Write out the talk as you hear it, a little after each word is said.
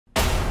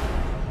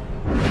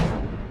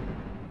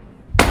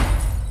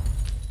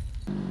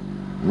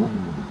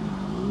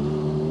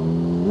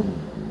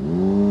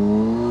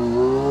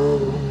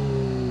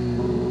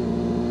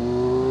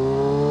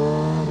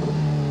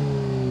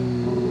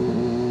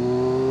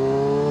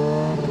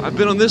I've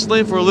been on this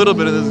lane for a little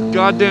bit, and this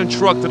goddamn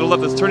truck to the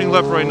left that's turning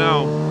left right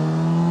now.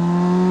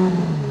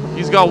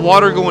 He's got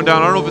water going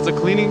down. I don't know if it's a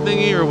cleaning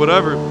thingy or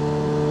whatever,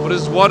 but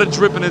his water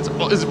dripping. It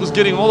was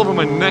getting all over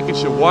my neck and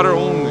shit. Water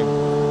only.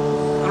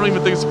 I don't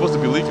even think it's supposed to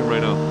be leaking right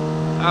now.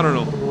 I don't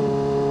know.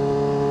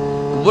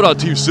 What up,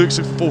 Team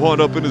 664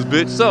 up in this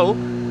bitch? So,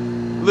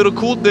 little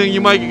cool thing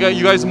you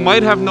guys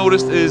might have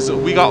noticed is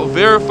we got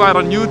verified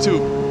on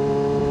YouTube.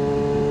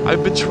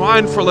 I've been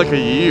trying for like a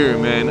year,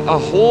 man. A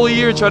whole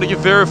year trying to get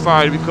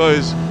verified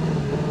because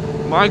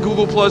my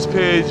Google Plus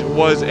page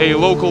was a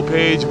local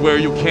page where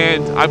you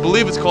can't, I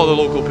believe it's called a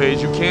local page,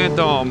 you can't,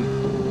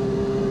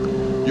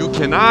 you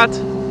cannot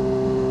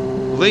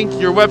link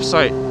your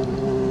website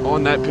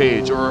on that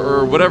page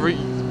or whatever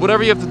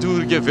you have to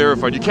do to get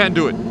verified. You can't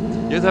do it.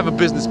 You have to have a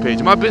business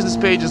page. My business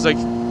page is like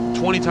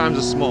 20 times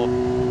as small.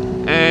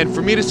 And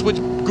for me to switch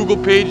Google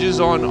pages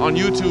on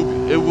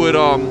YouTube, it would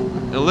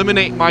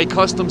eliminate my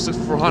custom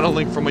 6400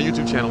 link from my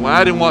YouTube channel. Well,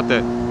 I didn't want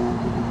that.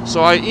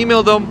 So I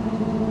emailed them,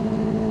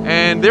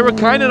 and they were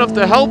kind enough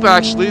to help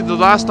actually. The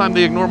last time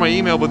they ignored my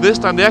email, but this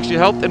time they actually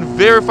helped and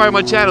verified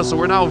my channel. So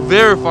we're now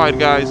verified,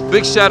 guys.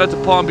 Big shout out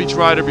to Palm Beach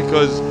Rider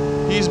because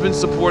he's been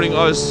supporting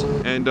us,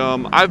 and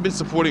I've been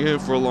supporting him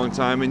for a long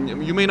time.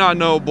 And you may not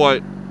know,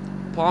 but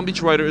Palm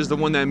Beach Rider is the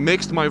one that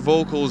mixed my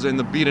vocals and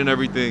the beat and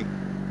everything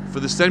for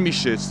the Send Me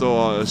shit.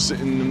 So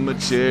sitting in my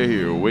chair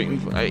here waiting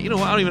for, you know,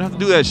 I don't even have to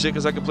do that shit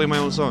because I can play my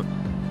own song.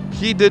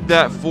 He did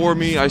that for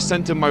me. I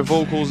sent him my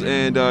vocals,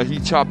 and he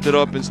chopped it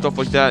up and stuff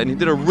like that, and he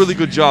did a really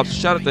good job. So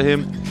shout out to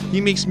him.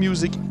 He makes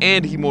music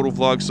and he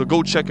motovlogs, so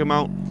go check him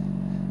out.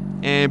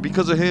 And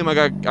because of him,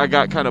 I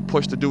got kind of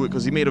pushed to do it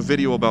because he made a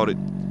video about it,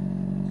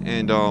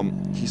 and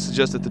he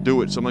suggested to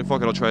do it. So I'm like,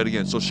 fuck it, I'll try it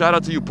again. So shout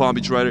out to you, Palm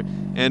Beach Rider.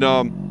 And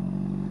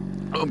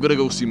I'm gonna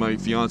go see my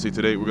fiance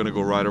today. We're gonna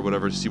go ride or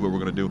whatever to see what we're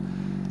gonna do.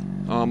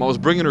 I was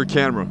bringing her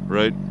camera,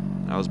 right?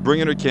 I was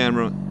bringing her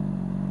camera,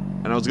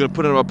 and I was gonna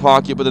put it in my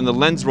pocket, but then the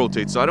lens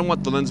rotates. So I don't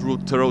want the lens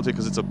to rotate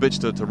because it's a bitch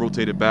to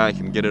rotate it back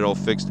and get it all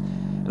fixed.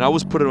 And I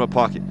was putting it in my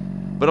pocket.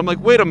 But I'm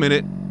like, wait a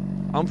minute,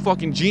 I'm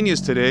fucking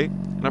genius today,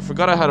 and I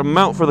forgot I had a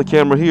mount for the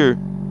camera here.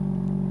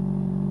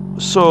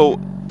 So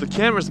the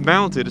camera's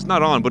mounted. It's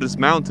not on, but it's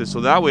mounted, so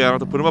that way I don't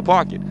have to put it in my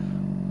pocket.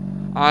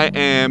 I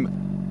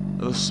am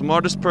the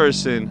smartest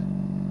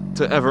person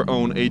to ever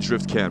own a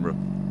drift camera.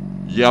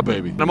 Yeah,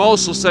 baby. And I'm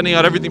also sending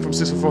out everything from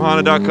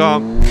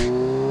 64honda.com.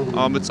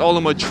 It's all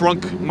in my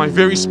trunk, my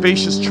very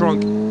spacious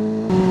trunk.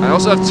 I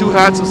also have 2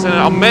 hats I'm sending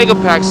out. A mega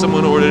pack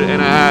someone ordered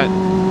and a hat.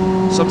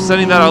 So I'm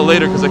sending that out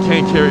later because I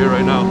can't carry it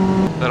right now.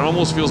 That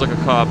almost feels like a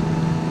cop.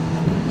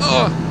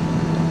 Ugh.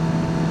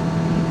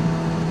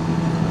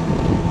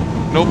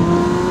 Nope.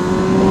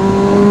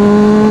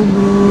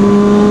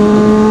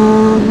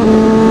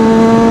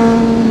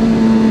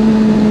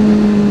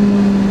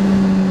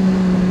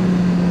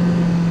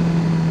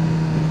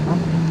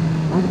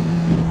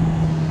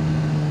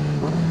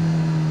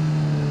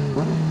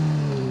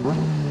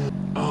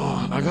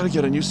 I gotta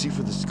get a new seat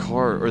for this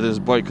car or this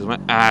bike because my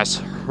ass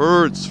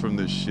hurts from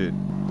this shit.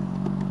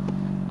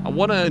 I'm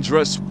gonna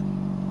address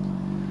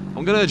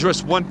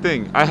one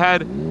thing. I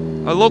had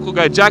a local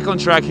guy, Jack on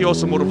Track. He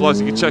also motovlogs.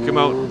 You can check him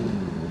out.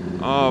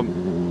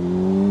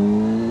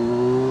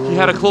 He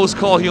had a close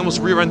call. He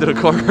almost rear-ended a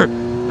car.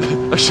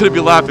 I shouldn't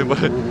be laughing,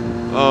 but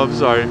I'm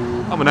sorry.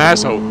 I'm an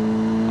asshole.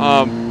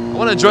 I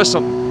want to address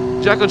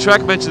something. Jack on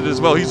Track mentioned it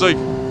as well. He's like,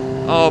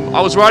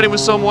 I was riding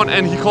with someone,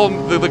 and he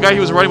called the guy he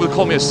was riding with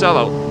called me a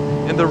sellout.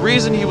 And the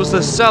reason he was a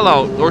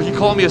sellout, or he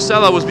called me a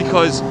sellout, was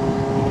because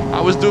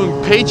I was doing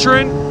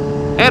Patreon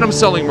and I'm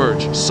selling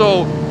merch.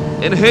 So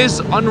in his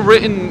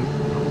unwritten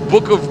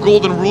book of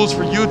golden rules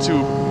for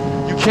YouTube,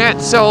 you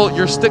can't sell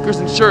your stickers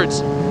and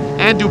shirts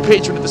and do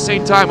Patreon at the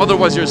same time,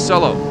 otherwise you're a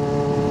sellout.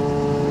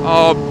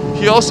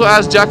 He also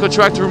asked Jack on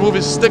Track to remove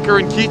his sticker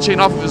and keychain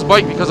off of his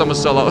bike because I'm a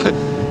sellout.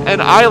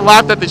 And I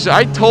laughed at this shit.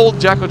 I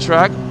told Jack on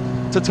Track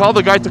to tell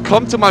the guy to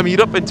come to my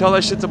meetup and tell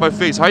that shit to my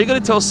face. How are you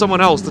gonna tell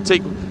someone else to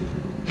take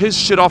his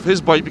shit off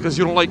his bike because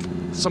you don't like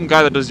some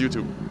guy that does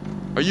YouTube?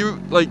 Are you,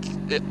 like,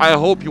 I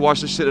hope you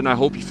watch this shit and I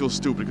hope you feel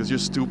stupid because you're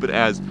stupid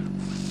as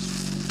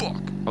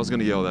fuck. I was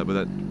gonna yell that, but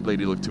that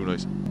lady looked too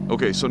nice.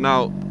 Okay, so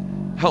now,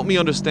 help me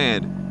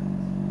understand.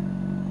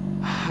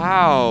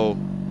 How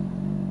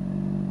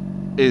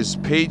is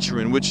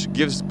Patreon, which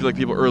gives like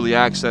people early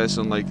access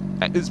and like,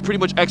 it's pretty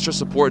much extra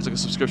support, it's like a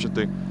subscription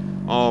thing.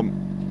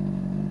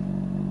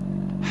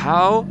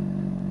 How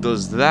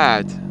does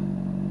that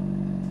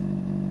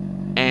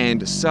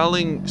and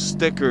selling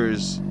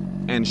stickers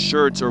and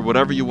shirts or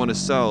whatever you want to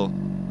sell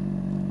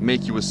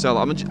make you a seller?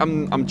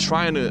 I'm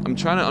trying to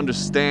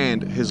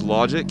understand his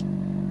logic,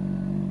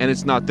 and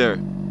it's not there.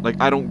 Like,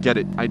 I don't get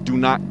it. I do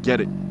not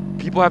get it.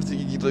 People have to,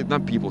 like,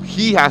 not people.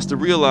 He has to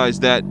realize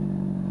that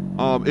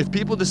if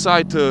people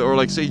decide to, or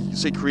like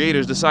say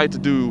creators decide to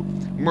do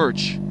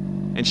merch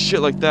and shit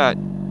like that,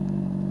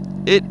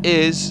 it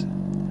is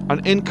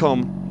an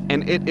income,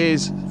 and it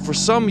is for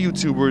some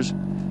YouTubers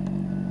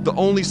the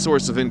only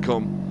source of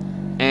income,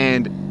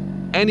 and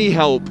any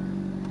help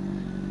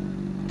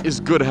is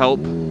good help.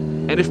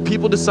 And if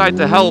people decide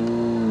to help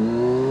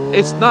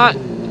it's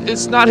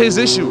not his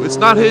issue. It's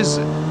not his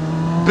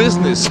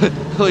business.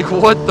 Like,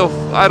 what the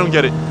I don't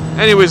get it.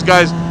 Anyways,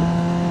 guys,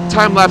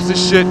 time lapse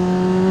this shit.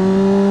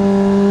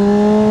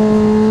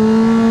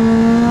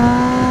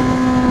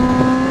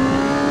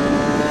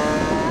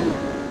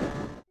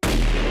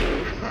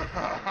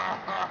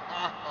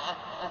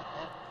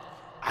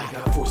 I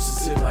got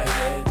voices in my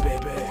head,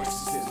 baby.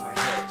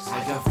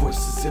 I got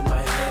voices in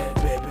my head,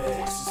 baby.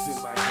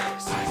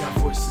 I got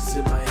voices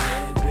in my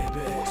head,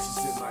 baby.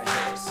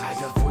 I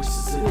got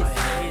voices in my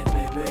head,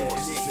 baby.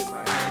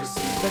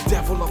 That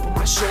devil up on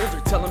my shoulder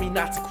telling me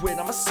not to quit.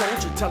 I'm a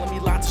soldier telling me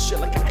lots of shit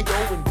like I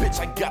owe him. Bitch,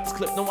 I got this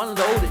clip, no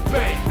unloaded.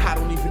 Bang! I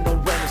don't even know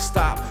when to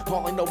stop.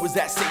 All I know is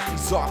that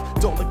safety's off.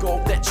 Don't let go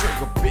of that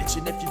trigger, bitch.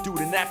 And if you do,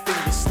 then that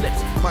finger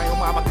slips. My own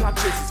mama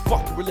conscious is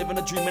fuck. We're living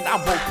a dream and I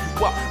woke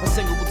you up. My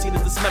single routine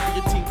is the smell of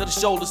your team till the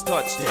shoulders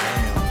touch.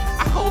 Damn,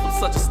 I hold up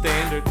such a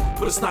standard,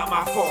 but it's not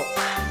my fault.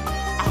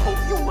 I hope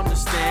you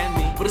understand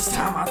me, but it's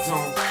time I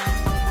don't.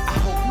 I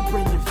hope you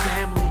bring your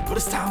family, but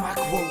it's time I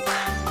quote.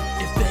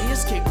 If they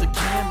escape the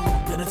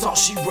camera, then it's all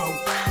she wrote.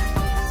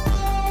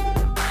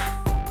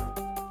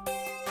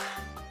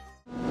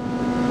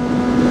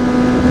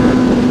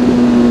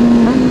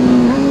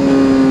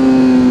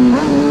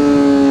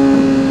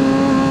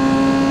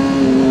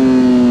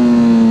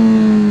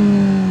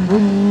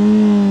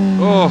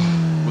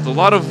 With a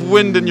lot of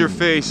wind in your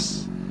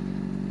face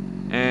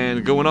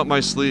and going up my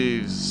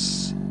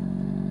sleeves,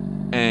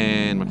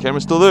 and my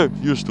camera's still there.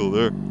 You're still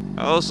there.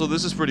 Also,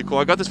 this is pretty cool.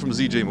 I got this from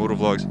ZJ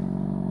Motovlogs.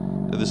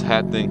 This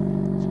hat thing.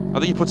 I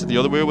think he puts it the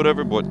other way or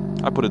whatever, but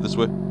I put it this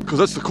way because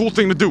that's the cool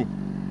thing to do. You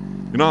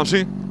know what I'm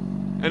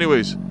saying?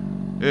 Anyways,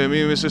 yeah,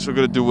 me and my sister are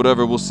gonna do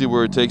whatever. We'll see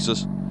where it takes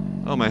us.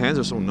 Oh, my hands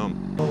are so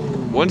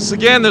numb. Once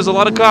again, there's a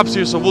lot of cops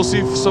here, so we'll see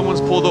if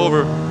someone's pulled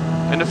over.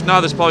 And if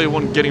not, there's probably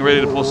one getting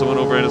ready to pull someone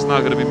over, and it's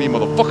not gonna be me,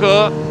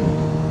 motherfucker.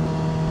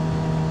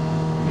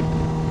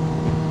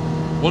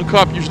 One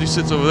cop usually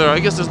sits over there. I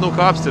guess there's no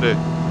cops today.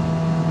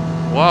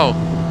 Wow.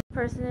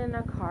 Person in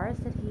a car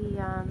said he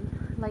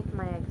liked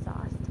my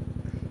exhaust,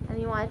 and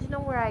he wanted to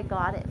know where I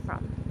got it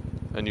from.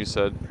 And you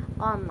said?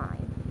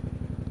 Online.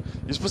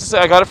 You're supposed to say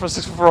I got it from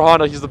 644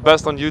 Honda. He's the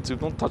best on YouTube.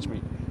 Don't touch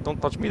me. Don't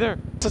touch me there.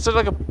 It's such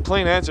like a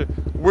plain answer.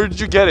 Where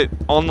did you get it?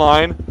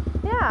 Online?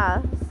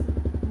 Yeah.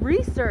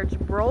 Research,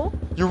 bro.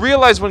 You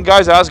realize when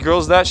guys ask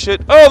girls that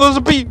shit? Oh, there's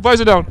a bee.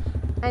 Visor down.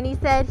 And he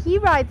said he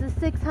rides a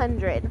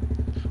 600.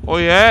 Oh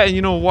yeah, and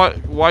you know what?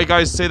 Why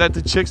guys say that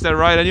to chicks that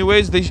ride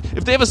anyways?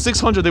 If they have a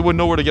 600, they wouldn't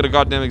know where to get a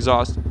goddamn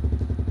exhaust.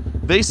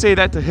 They say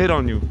that to hit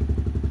on you.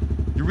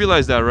 You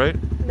realize that, right?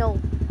 No.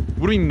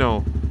 What do you mean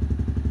no?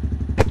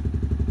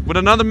 When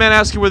another man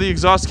asks you where the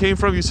exhaust came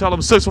from, you tell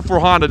him 644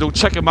 Honda. Don't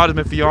check him out as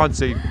my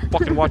fiance.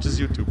 Fucking watches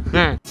YouTube.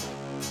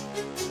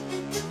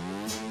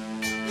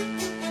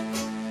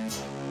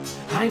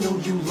 I know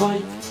you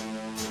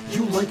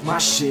like my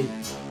shit.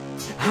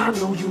 I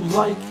know you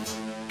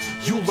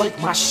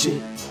like my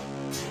shit.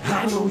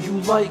 I know you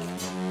like,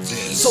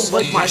 so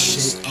like my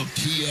shit. A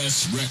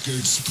PS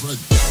Records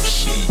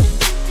production.